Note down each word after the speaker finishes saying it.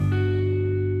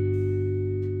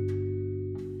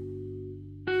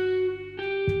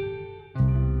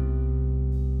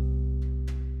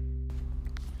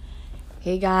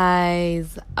Hey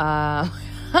guys, I'm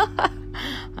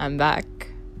back.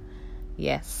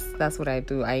 Yes, that's what I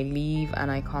do. I leave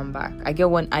and I come back. I get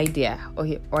one idea, or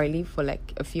I leave for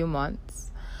like a few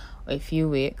months or a few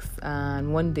weeks,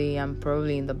 and one day I'm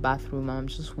probably in the bathroom. I'm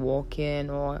just walking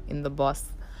or in the bus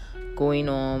going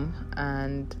home,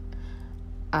 and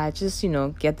I just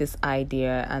get this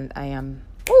idea, and I am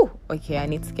I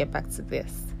need to get back to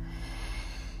this.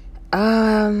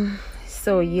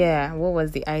 So yeah, what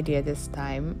was the idea this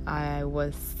time? I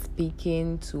was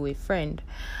speaking to a friend,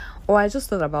 or I just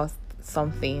thought about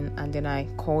something, and then I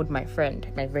called my friend,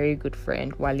 my very good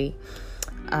friend Wally,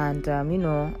 and I don't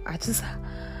know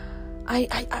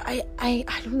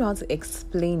how to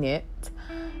explain it.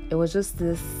 It was just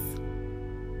this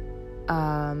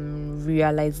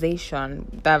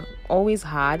realization that I've always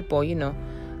had, but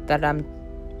that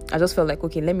I just felt like,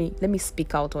 okay, let me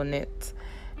speak out on it.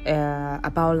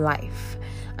 About life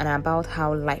and about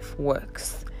how life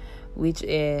works, which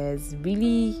is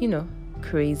really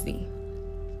crazy.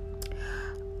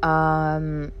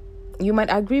 You might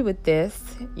agree with this,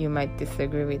 you might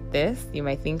disagree with this, you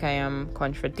might think I am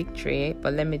contradictory,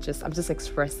 but I'm just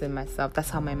expressing myself. That's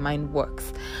how my mind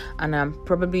works, and I'm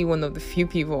probably one of the few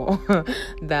people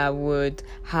that would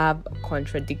have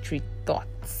contradictory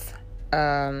thoughts.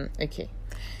 Okay,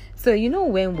 so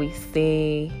when we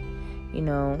say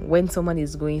when someone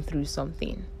is going through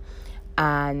something,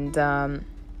 and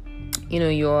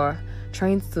you're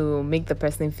trying to make the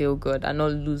person feel good and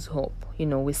not lose hope.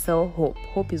 We sell hope.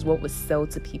 Hope is what we sell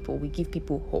to people. We give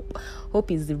people hope.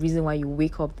 Hope is the reason why you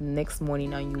wake up the next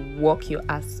morning and you walk your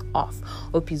ass off.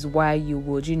 Hope is why you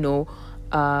would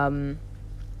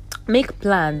make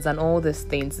plans and all these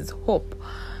things. Is hope.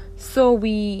 So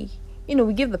we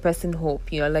give the person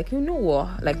hope, like,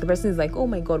 what? Like, the person is like, oh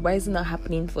my God, why is it not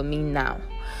happening for me now?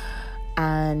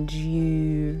 And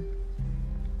you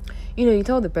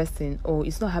tell the person, oh,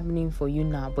 it's not happening for you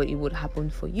now, but it would happen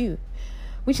for you,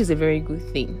 which is a very good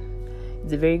thing.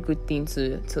 It's a very good thing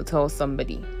to tell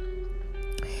somebody.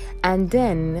 And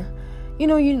then,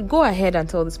 you go ahead and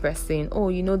tell this person, oh,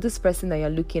 this person that you're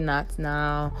looking at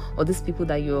now, or these people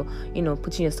that you're,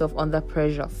 putting yourself under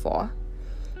pressure for,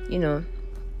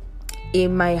 it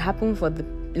might happen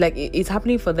it's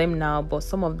happening for them now, but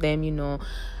some of them,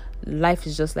 life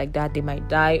is just like that. They might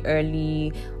die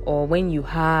early, or when you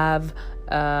have,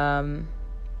 they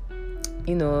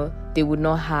would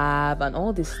not have, and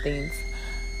all these things.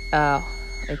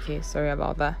 Okay, sorry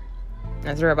about that.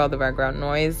 I'm sorry about the background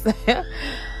noise.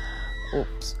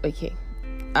 Oops, okay.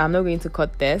 I'm not going to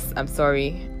cut this. I'm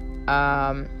sorry.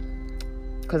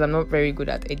 Because I'm not very good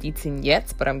at editing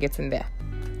yet, but I'm getting there.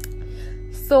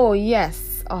 So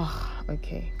yes,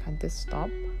 okay, can this stop?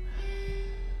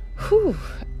 Whew.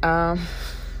 Wow,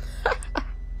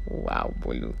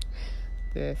 Bolu,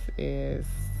 this is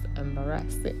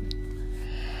embarrassing.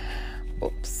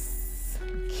 Oops.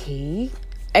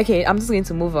 Okay, I'm just going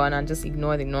to move on and just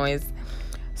ignore the noise.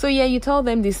 So yeah, you tell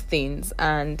them these things,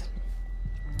 and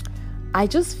I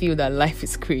just feel that life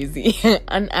is crazy.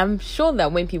 And I'm sure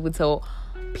that when people tell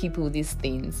people these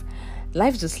things,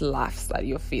 life just laughs at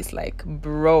your face like,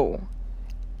 bro,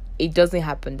 it doesn't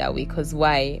happen that way. Because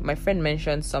why? My friend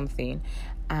mentioned something,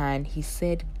 and he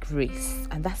said grace,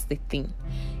 and that's the thing.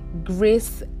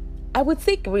 Grace, I would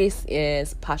say grace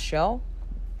is partial.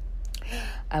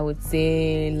 I would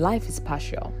say life is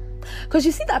partial. Because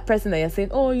you see that person that you're saying,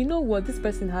 oh, you know what this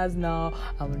person has now,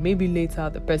 and maybe later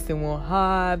the person won't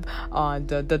have,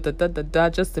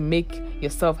 just to make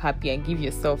yourself happy and give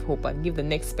yourself hope and give the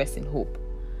next person hope.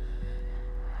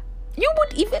 You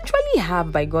would eventually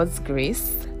have, by God's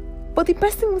grace, but the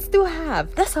person will still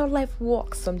have. That's how life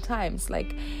works sometimes.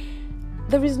 Like,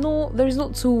 there is no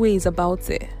two ways about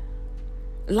it.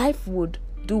 Life would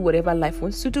do whatever life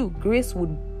wants to do. Grace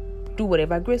would do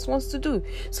whatever grace wants to do.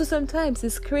 So sometimes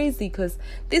it's crazy, because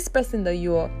this person that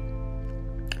you're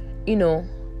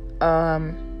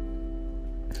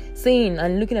saying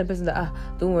and looking at the person that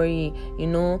don't worry,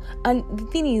 and the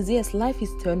thing is, yes, life is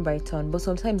turn by turn, but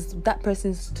sometimes that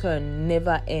person's turn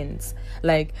never ends.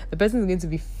 Like, the person is going to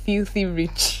be filthy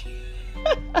rich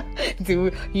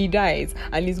till he dies,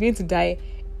 and he's going to die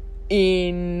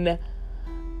in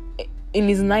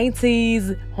his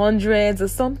 90s, 100s or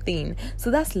something. So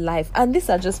that's life, and these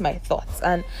are just my thoughts,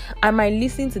 and I might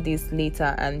listen to this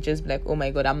later and just be like, oh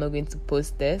my God, I'm not going to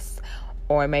post this,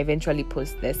 or I might eventually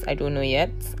post this. I don't know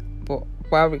yet, but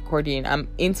while recording, I'm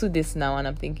into this now, and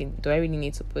I'm thinking, do I really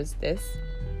need to post this?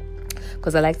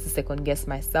 Because I like to second guess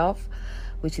myself,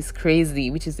 which is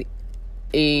crazy, which is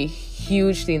a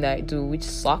huge thing that I do, which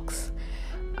sucks.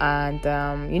 And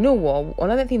you know what?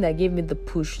 Another thing that gave me the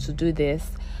push to do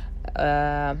this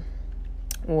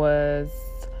was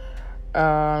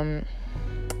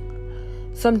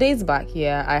some days back.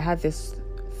 I had this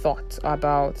thought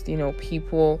about,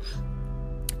 people,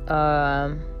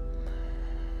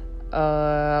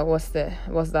 what's the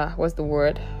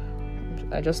word?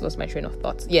 I just lost my train of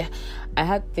thought. I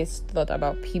had this thought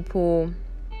about people,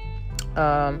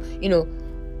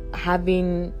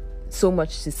 having so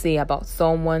much to say about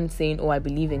someone saying, oh, I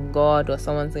believe in God, or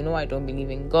someone saying, oh, I don't believe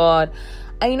in God.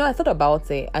 And I thought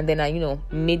about it, and then I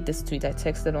made this tweet. I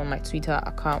texted on my Twitter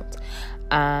account,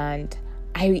 and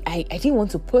I didn't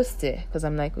want to post it because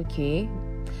I'm like, okay,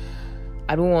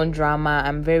 I don't want drama.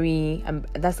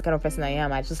 That's the kind of person I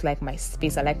am. I just like my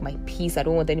space. I like my peace. I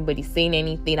don't want anybody saying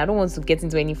anything. I don't want to get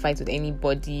into any fights with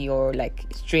anybody or like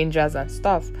strangers and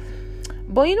stuff.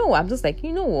 But I'm just like,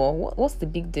 what's the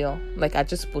big deal? Like, I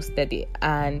just posted it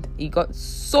and it got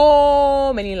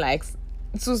so many likes.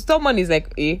 So someone is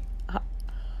like,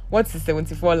 what's the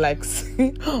 74 likes?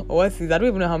 What's this? I don't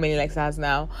even know how many likes it has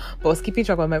now. But I was keeping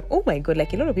track. I'm like, oh my God,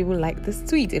 like a lot of people like this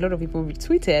tweet. A lot of people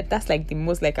retweeted. That's like the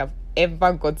most like I've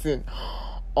ever gotten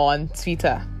on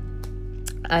Twitter.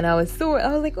 And I was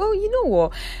like, oh, you know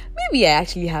what? Maybe I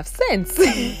actually have sense.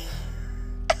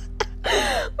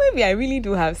 Maybe I really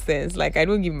do have sense. Like, I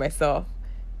don't give myself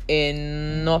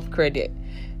enough credit.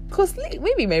 Because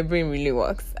maybe my brain really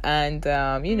works. And,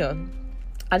 I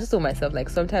just told myself, like,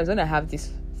 sometimes when I have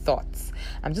these thoughts,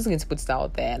 I'm just going to put it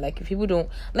out there. Like, if people don't,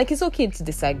 like, it's okay to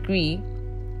disagree,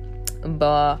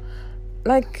 but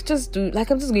like, just do, like,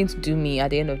 I'm just going to do me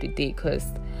at the end of the day, because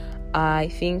I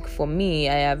think for me,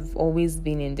 I have always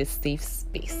been in this safe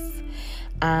space.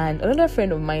 And another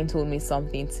friend of mine told me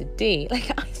something today. Like,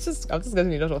 I'm just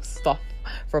getting a lot of stuff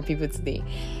from people today.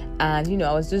 And,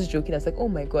 I was just joking. I was like, oh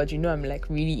my God, I'm like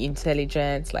really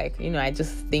intelligent. Like, I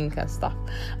just think and stuff.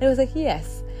 And I was like,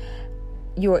 yes,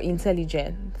 you're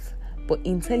intelligent. But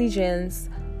intelligence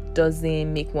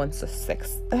doesn't make one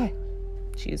success.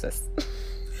 Jesus.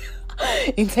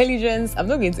 Intelligence. I'm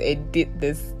not going to edit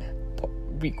this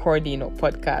recording or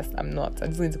podcast. I'm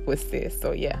just going to post this.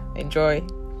 So yeah, enjoy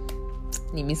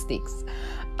the mistakes.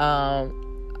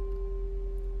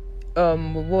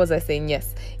 What was I saying?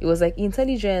 Yes, it was like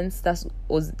intelligence. That's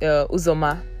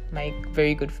Uzoma, my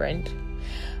very good friend.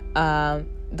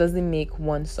 Doesn't make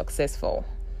one successful.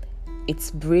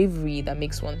 It's bravery that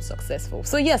makes one successful.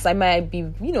 So yes, I might be,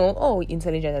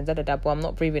 intelligent and but I'm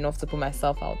not brave enough to put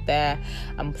myself out there.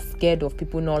 I'm scared of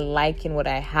people not liking what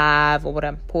I have or what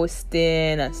I'm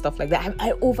posting and stuff like that.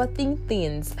 I overthink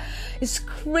things. It's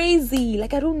crazy.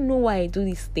 Like, I don't know why I do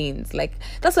these things. Like,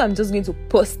 that's why I'm just going to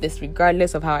post this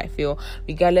regardless of how I feel,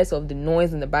 regardless of the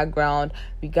noise in the background,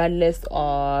 regardless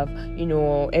of,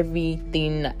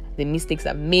 everything, the mistakes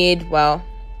I've made while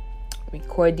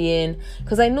recording,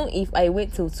 because I know if I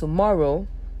wait till tomorrow,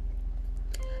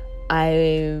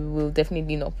 I will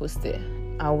definitely not post it.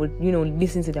 I would,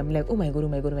 listen to them like, oh my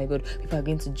God, people are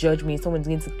going to judge me, someone's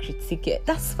going to critique it.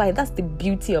 That's fine. That's the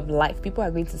beauty of life. People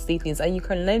are going to say things and you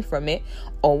can learn from it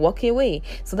or walk away.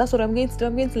 So that's what I'm going to do.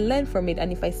 I'm going to learn from it.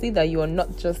 And if I see that you are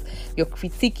not just, your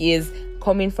critique is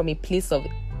coming from a place of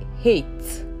hate,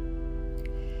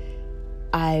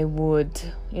 I would,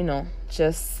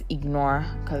 just ignore,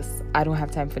 because I don't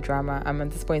have time for drama. I'm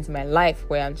at this point in my life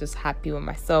where I'm just happy with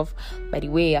myself. By the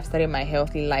way, I've started my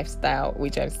healthy lifestyle,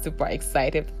 which I'm super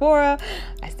excited for.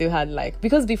 I still had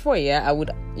because before, I would,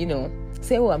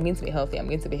 say, oh, I'm going to be healthy.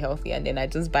 And then I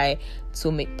just buy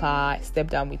 2 milk pie, step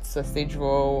down with sausage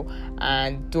roll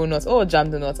and donuts. Oh, jam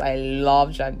donuts. I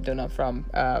love jam donut from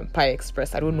Pie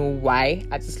Express. I don't know why.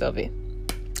 I just love it.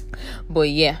 But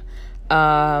yeah,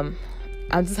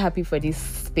 I'm just happy for this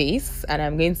space, and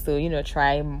I'm going to,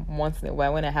 try once in a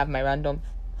while when I have my random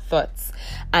thoughts,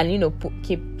 and,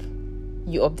 keep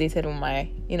you updated on my,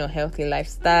 healthy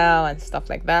lifestyle and stuff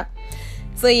like that.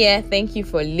 So yeah, thank you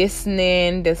for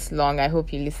listening this long. I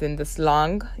hope you listened this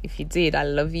long. If you did, I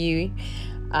love you.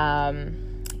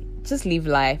 Just live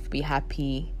life, be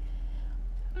happy,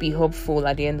 be hopeful.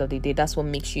 At the end of the day, that's what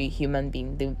makes you a human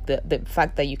being. The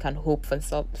fact that you can hope for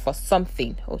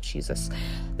something. Oh Jesus,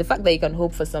 the fact that you can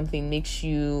hope for something gives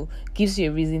you a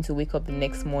reason to wake up the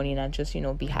next morning and just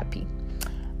be happy.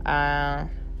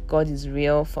 God is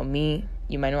real for me.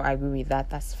 You might not agree with that.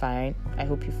 That's fine. I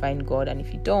hope you find God, and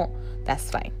if you don't,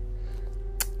 that's fine.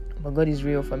 But God is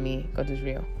real for me. God is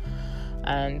real,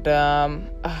 and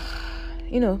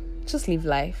just live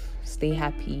life. Stay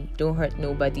happy. Don't hurt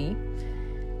nobody.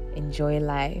 Enjoy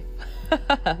life.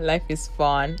 Life is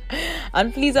fun.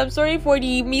 And please, I'm sorry for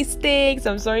the mistakes.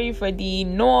 I'm sorry for the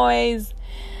noise.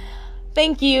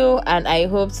 Thank you. And I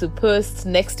hope to post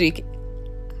next week.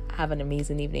 Have an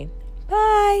amazing evening.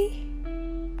 Bye.